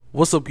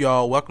What's up,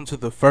 y'all? Welcome to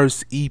the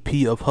first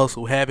EP of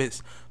Hustle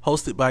Habits,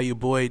 hosted by your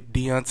boy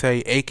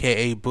Deontay,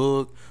 aka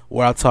Boog,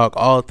 where I talk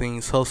all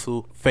things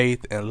hustle,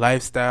 faith, and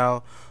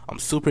lifestyle. I'm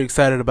super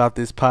excited about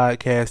this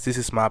podcast. This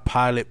is my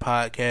pilot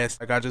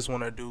podcast. I just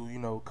want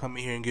to come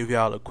in here and give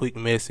y'all a quick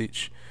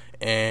message.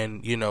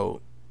 And,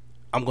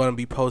 I'm going to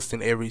be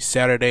posting every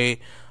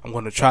Saturday. I'm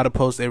going to try to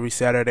post every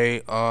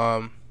Saturday.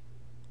 And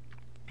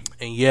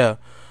yeah.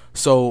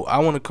 So I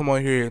want to come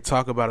on here and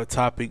talk about a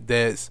topic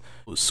that's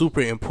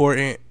super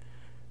important,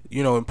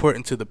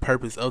 important to the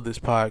purpose of this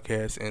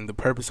podcast. And the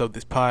purpose of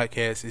this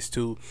podcast is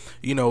to,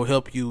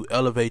 help you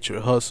elevate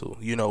your hustle.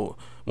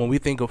 When we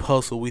think of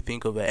hustle, we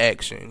think of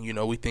action.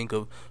 We think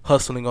of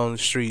hustling on the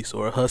streets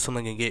or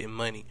hustling and getting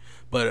money.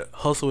 But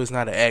hustle is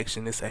not an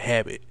action, it's a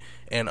habit.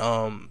 And,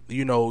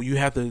 you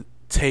have to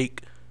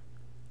take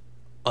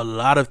a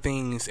lot of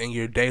things in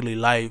your daily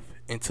life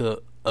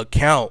into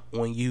account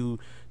when you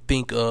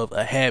think of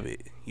a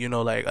habit.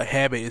 Like a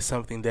habit is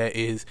something that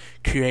is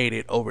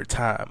created over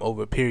time,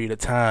 over a period of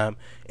time,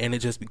 and it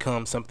just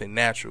becomes something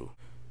natural.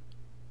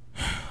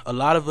 A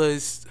lot of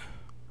us,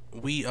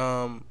 we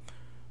don't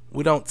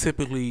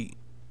typically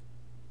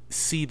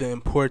see the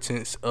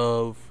importance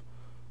of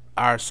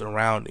our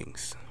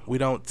surroundings. We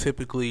don't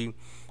typically,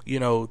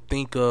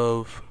 think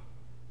of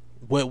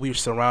what we're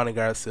surrounding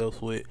ourselves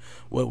with,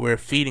 what we're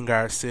feeding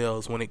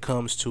ourselves when it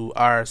comes to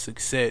our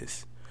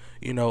success.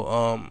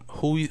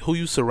 Who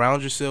you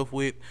surround yourself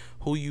with,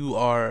 who you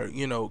are,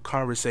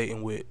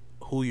 conversating with,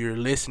 who you're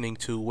listening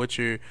to, what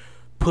you're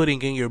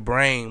putting in your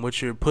brain, what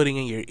you're putting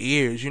in your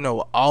ears,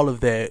 all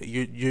of that,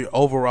 your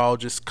overall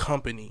just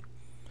company.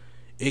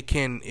 It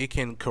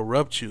can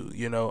corrupt you,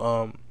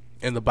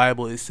 in the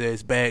Bible it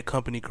says bad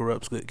company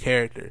corrupts good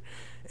character.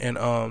 And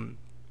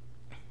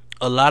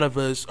a lot of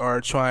us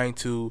are trying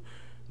to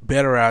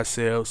better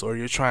ourselves, or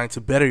you're trying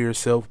to better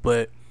yourself,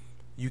 but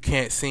you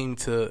can't seem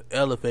to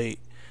elevate.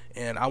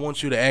 And I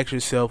want you to ask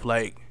yourself,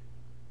 like,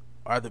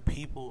 are the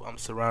people I'm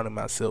surrounding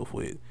myself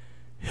with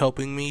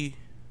helping me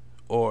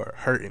or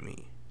hurting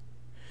me?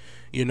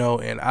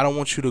 And I don't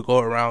want you to go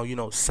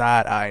around,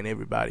 side-eyeing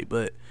everybody,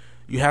 but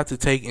you have to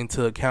take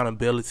into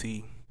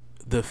accountability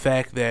the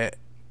fact that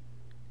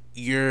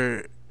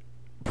you're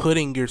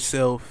putting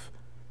yourself,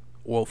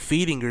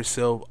 feeding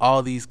yourself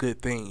all these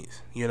good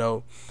things.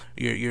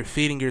 You're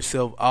feeding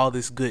yourself all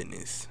this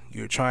goodness.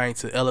 You're trying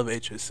to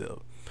elevate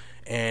yourself.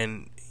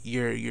 And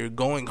you're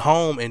going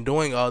home and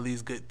doing all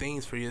these good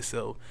things for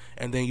yourself,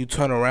 and then you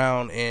turn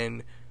around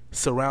and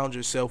surround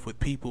yourself with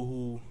people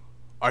who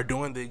are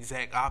doing the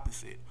exact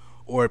opposite,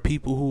 or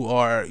people who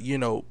are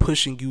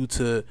pushing you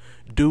to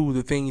do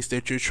the things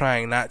that you're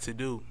trying not to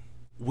do.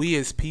 We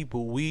as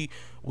people, we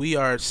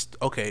are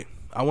okay.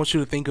 I want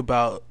you to think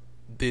about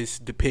this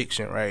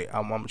depiction, right?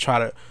 I'm gonna try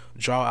to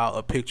draw out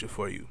a picture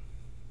for you.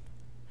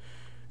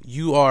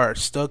 You are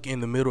stuck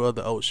in the middle of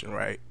the ocean,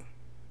 right?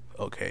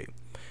 Okay.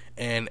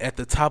 And at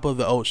the top of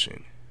the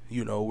ocean,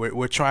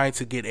 we're trying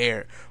to get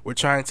air. We're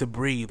trying to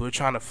breathe. We're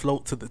trying to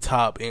float to the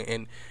top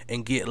and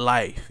get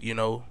life,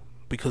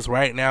 because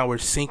right now we're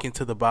sinking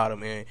to the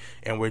bottom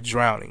and we're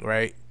drowning,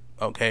 right?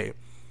 Okay.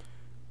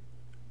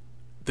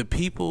 The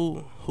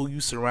people who you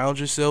surround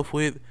yourself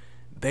with,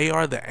 they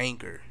are the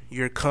anchor.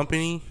 Your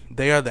company,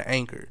 they are the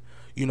anchor.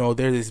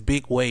 They're this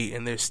big weight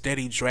and they're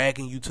steady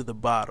dragging you to the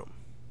bottom.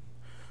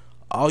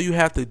 All you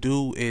have to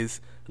do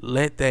is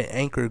let that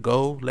anchor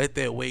go, let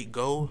that weight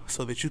go,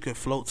 so that you can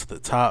float to the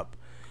top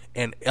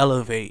and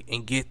elevate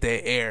and get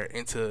that air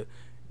and to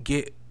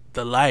get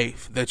the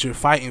life that you're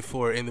fighting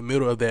for in the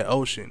middle of that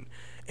ocean.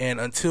 And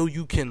until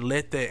you can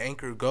let that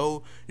anchor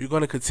go, you're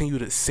going to continue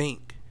to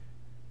sink.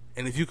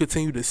 And if you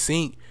continue to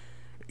sink,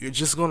 you're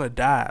just going to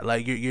die.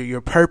 Like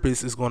your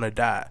purpose is going to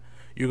die.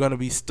 You're going to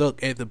be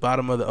stuck at the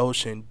bottom of the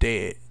ocean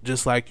dead,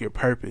 just like your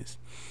purpose.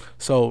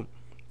 So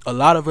a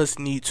lot of us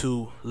need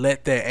to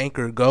let that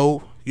anchor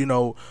go,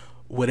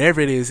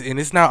 whatever it is. And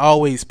it's not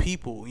always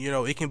people,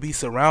 it can be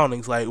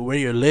surroundings, like where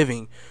you're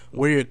living,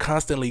 where you're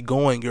constantly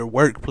going, your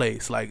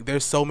workplace. Like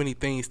there's so many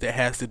things that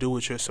has to do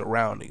with your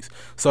surroundings.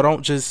 So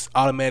don't just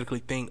automatically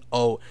think,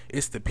 oh,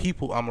 it's the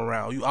people I'm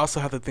around. You also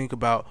have to think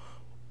about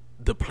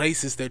the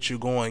places that you're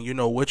going,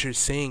 what you're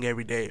seeing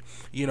every day,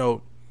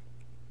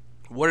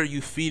 what are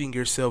you feeding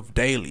yourself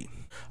daily?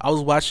 I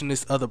was watching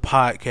this other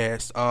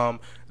podcast.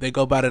 They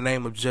go by the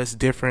name of Just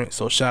Different,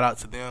 so shout out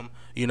to them.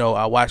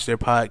 I watched their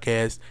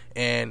podcast,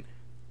 and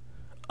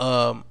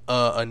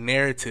a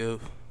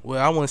narrative. Well,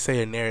 I wouldn't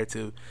say a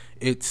narrative.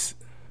 It's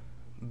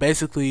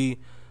basically,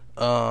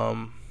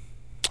 dang,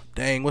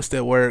 what's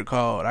that word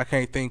called? I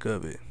can't think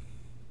of it.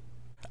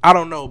 I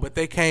don't know, but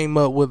they came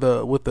up with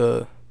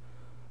a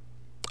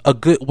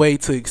good way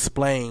to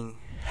explain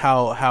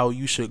how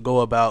you should go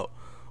about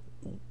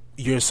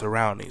your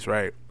surroundings,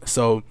 right?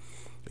 So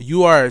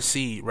you are a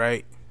seed,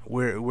 right?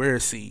 We're a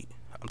seed.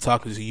 I'm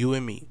talking to you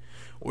and me.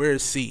 We're a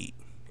seed,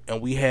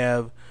 and we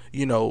have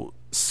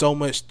so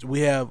much.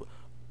 We have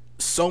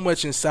so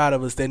much inside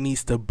of us that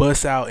needs to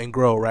bust out and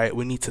grow, right?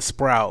 We need to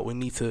sprout. We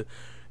need to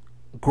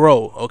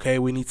grow. Okay,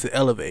 we need to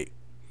elevate.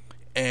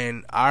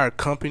 And our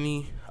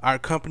company, our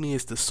company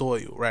is the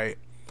soil, right?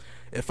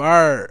 If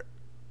our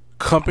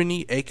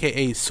company,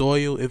 aka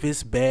soil, if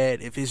it's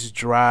bad, if it's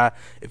dry,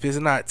 if it's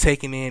not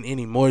taking in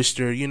any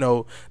moisture,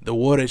 the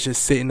water's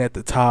just sitting at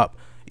the top,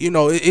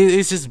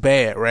 it's just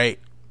bad, right?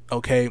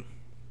 Okay.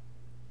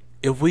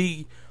 If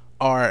we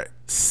are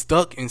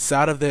stuck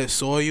inside of that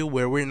soil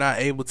where we're not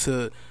able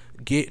to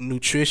get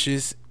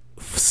nutritious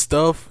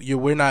stuff,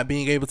 we're not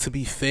being able to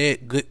be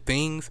fed good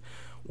things,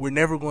 we're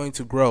never going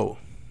to grow.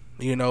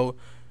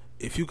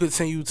 If you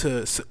continue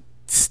to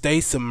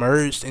stay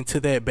submerged into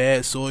that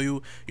bad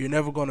soil, you're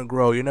never going to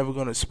grow, you're never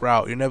going to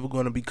sprout, you're never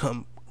going to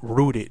become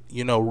rooted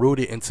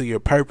into your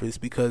purpose,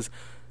 because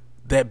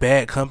that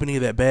bad company,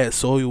 that bad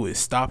soil is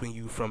stopping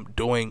you from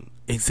doing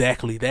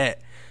exactly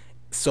that.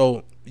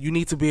 So you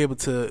need to be able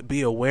to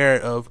be aware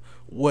of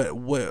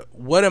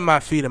what am I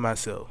feeding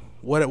myself?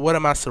 What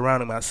am I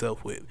surrounding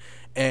myself with?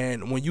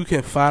 And when you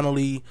can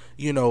finally,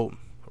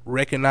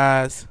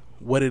 recognize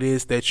what it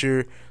is that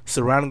you're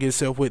surrounding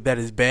yourself with that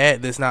is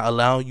bad, that's not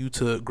allowing you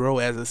to grow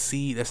as a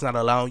seed, that's not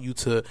allowing you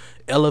to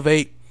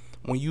elevate,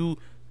 when you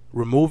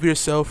remove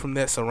yourself from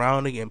that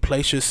surrounding and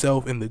place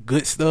yourself in the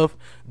good stuff,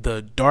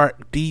 the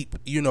dark, deep,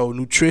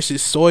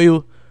 nutritious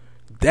soil,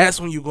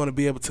 that's when you're going to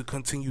be able to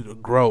continue to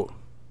grow.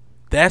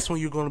 That's when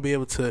you're going to be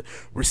able to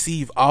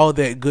receive all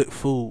that good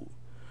food.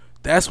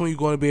 That's when you're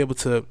going to be able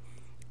to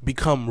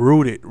become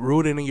rooted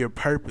in your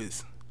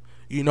purpose.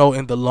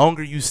 And the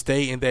longer you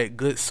stay in that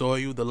good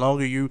soil, the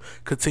longer you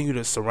continue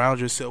to surround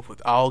yourself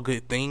with all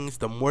good things,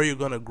 the more you're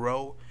going to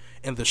grow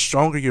and the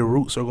stronger your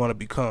roots are going to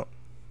become.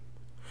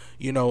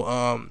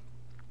 When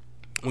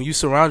you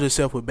surround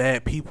yourself with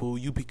bad people,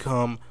 you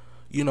become,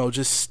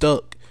 just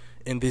stuck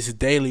in this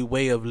daily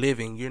way of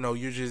living.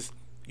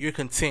 You're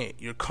content,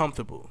 you're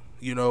comfortable.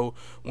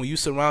 When you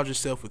surround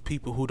yourself with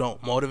people who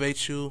don't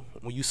motivate you,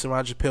 when you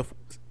surround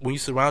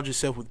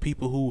yourself with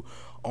people who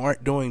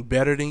aren't doing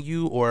better than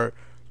you or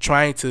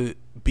trying to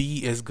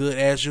be as good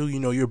as you,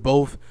 you're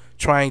both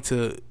trying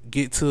to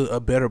get to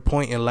a better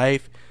point in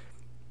life.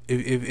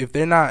 If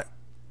they're not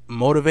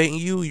motivating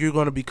you, you're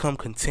going to become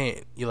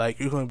content. You're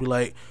going to be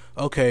like,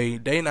 okay,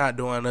 they not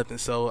doing nothing,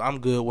 so I'm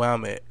good where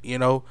I'm at,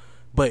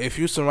 But if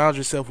you surround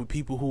yourself with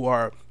people who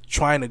are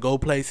trying to go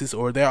places,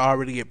 or they're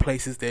already at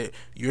places that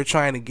you're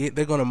trying to get,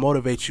 they're going to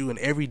motivate you, and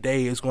every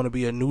day is going to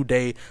be a new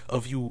day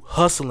of you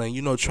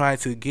hustling, trying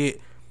to get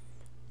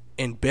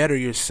and better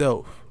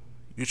yourself.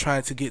 You're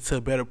trying to get to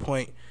a better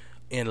point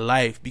in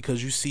life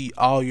because you see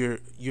all your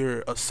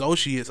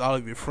associates, all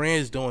of your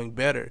friends doing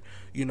better,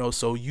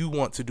 so you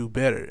want to do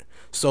better.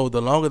 So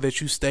the longer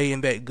that you stay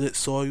in that good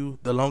soil,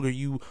 the longer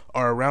you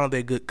are around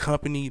that good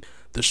company,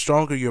 the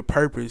stronger your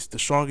purpose, the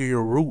stronger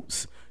your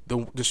roots,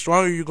 the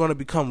stronger you're going to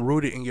become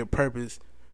rooted in your purpose,